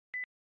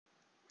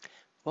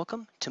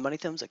Welcome to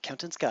MoneyThumb's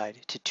Accountant's Guide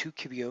to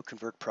 2QBO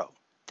Convert Pro,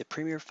 the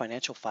premier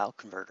financial file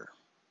converter.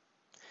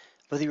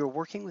 Whether you're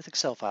working with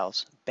Excel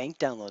files, bank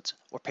downloads,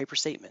 or paper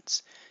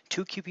statements,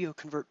 2QBO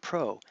Convert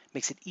Pro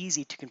makes it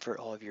easy to convert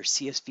all of your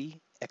CSV,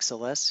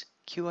 XLS,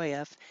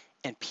 QIF,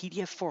 and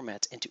PDF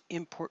formats into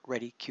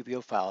import-ready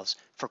QBO files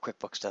for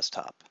QuickBooks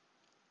Desktop.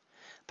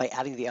 By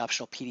adding the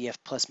optional PDF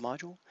Plus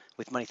module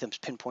with MoneyThumb's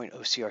Pinpoint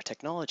OCR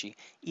technology,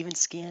 even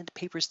scanned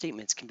paper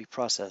statements can be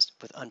processed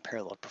with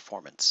unparalleled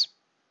performance.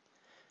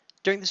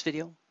 During this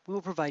video, we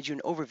will provide you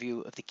an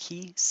overview of the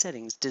key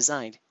settings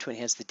designed to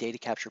enhance the data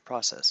capture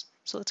process.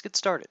 So let's get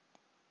started.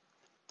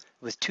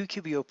 With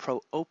 2QBO Pro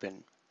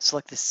open,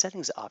 select the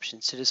Settings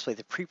options to display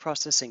the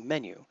pre-processing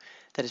menu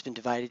that has been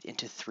divided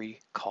into 3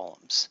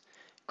 columns: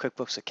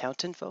 QuickBooks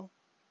Account Info,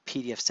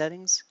 PDF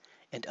Settings,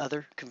 and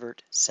Other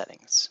Convert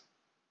Settings.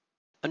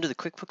 Under the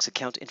QuickBooks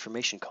Account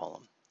Information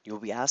column, you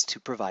will be asked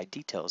to provide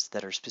details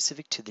that are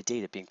specific to the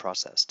data being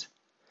processed.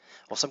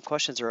 While some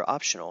questions are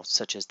optional,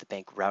 such as the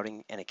bank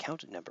routing and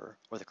account number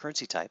or the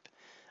currency type,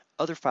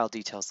 other file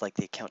details like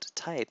the account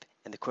type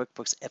and the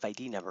QuickBooks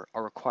FID number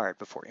are required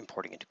before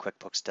importing into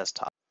QuickBooks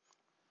Desktop.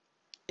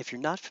 If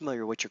you're not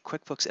familiar what your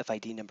QuickBooks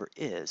FID number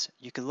is,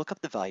 you can look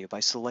up the value by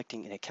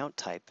selecting an account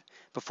type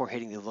before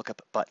hitting the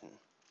Lookup button.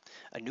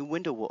 A new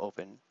window will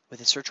open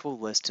with a searchable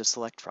list to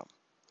select from.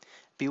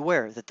 Be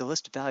aware that the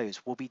list of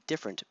values will be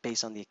different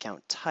based on the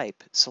account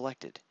type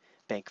selected,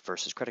 bank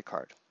versus credit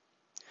card.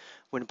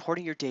 When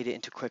importing your data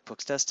into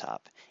QuickBooks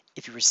Desktop,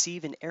 if you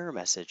receive an error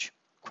message,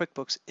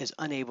 QuickBooks is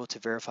unable to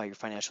verify your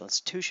financial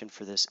institution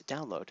for this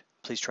download,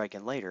 please try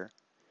again later,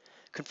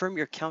 confirm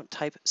your account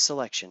type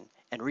selection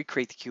and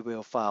recreate the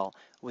QBO file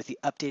with the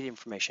updated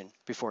information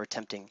before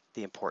attempting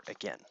the import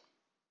again.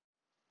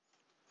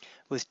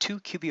 With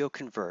 2QBO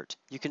Convert,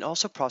 you can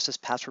also process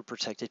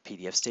password-protected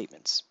PDF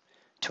statements.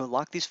 To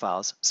unlock these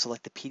files,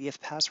 select the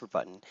PDF password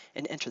button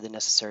and enter the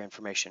necessary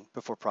information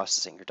before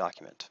processing your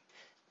document.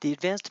 The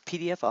advanced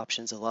PDF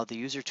options allow the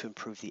user to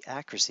improve the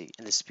accuracy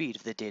and the speed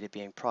of the data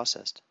being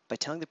processed by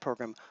telling the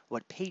program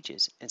what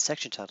pages and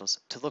section titles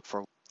to look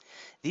for.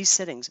 These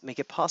settings make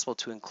it possible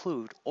to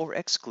include or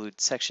exclude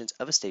sections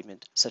of a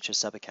statement, such as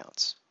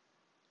subaccounts.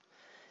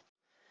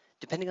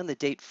 Depending on the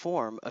date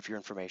form of your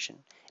information,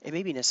 it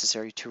may be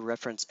necessary to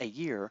reference a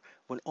year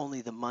when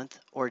only the month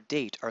or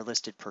date are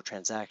listed per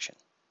transaction.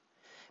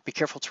 Be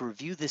careful to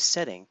review this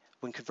setting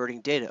when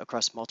converting data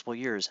across multiple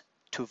years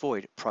to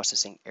avoid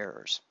processing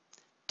errors.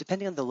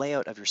 Depending on the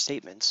layout of your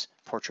statements,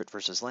 portrait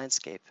versus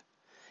landscape,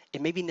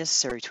 it may be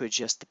necessary to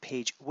adjust the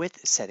page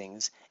width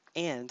settings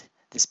and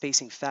the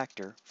spacing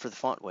factor for the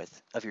font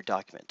width of your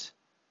document.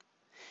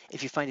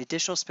 If you find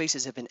additional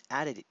spaces have been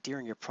added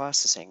during your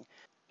processing,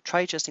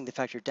 try adjusting the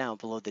factor down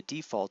below the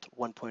default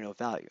 1.0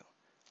 value.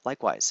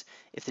 Likewise,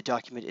 if the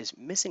document is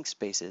missing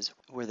spaces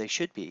where they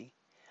should be,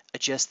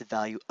 adjust the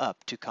value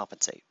up to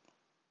compensate.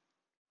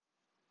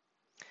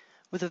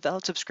 With a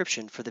valid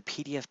subscription for the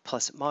PDF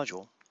Plus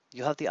module,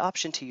 you'll have the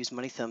option to use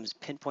MoneyThumb's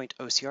Pinpoint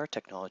OCR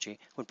technology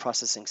when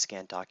processing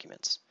scanned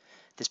documents.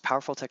 This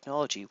powerful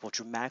technology will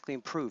dramatically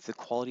improve the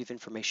quality of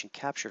information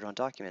captured on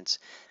documents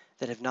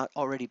that have not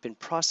already been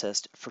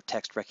processed for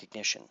text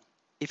recognition.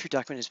 If your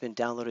document has been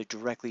downloaded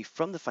directly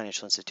from the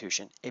financial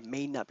institution, it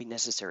may not be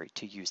necessary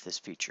to use this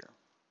feature.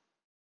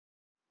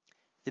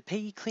 The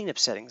Payee cleanup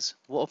settings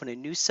will open a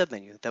new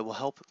submenu that will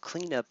help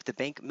clean up the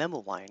bank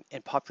memo line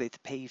and populate the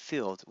Payee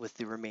field with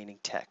the remaining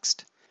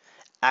text.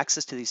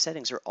 Access to these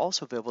settings are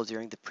also available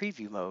during the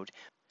preview mode,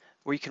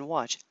 where you can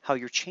watch how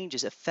your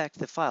changes affect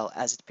the file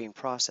as it's being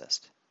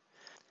processed.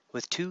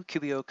 With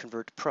 2QBO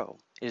Convert Pro,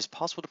 it is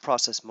possible to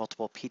process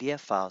multiple PDF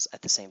files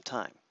at the same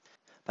time.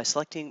 By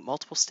selecting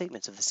multiple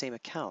statements of the same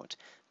account,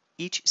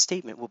 each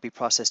statement will be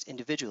processed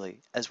individually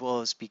as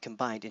well as be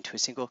combined into a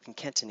single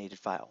concatenated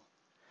file.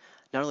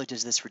 Not only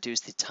does this reduce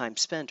the time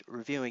spent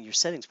reviewing your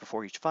settings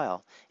before each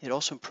file, it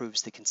also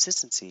improves the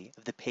consistency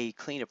of the Payee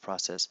cleanup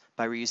process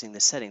by reusing the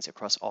settings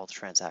across all the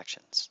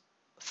transactions.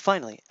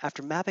 Finally,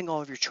 after mapping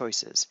all of your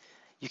choices,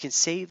 you can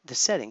save the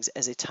settings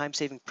as a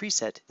time-saving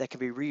preset that can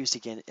be reused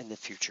again in the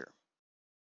future.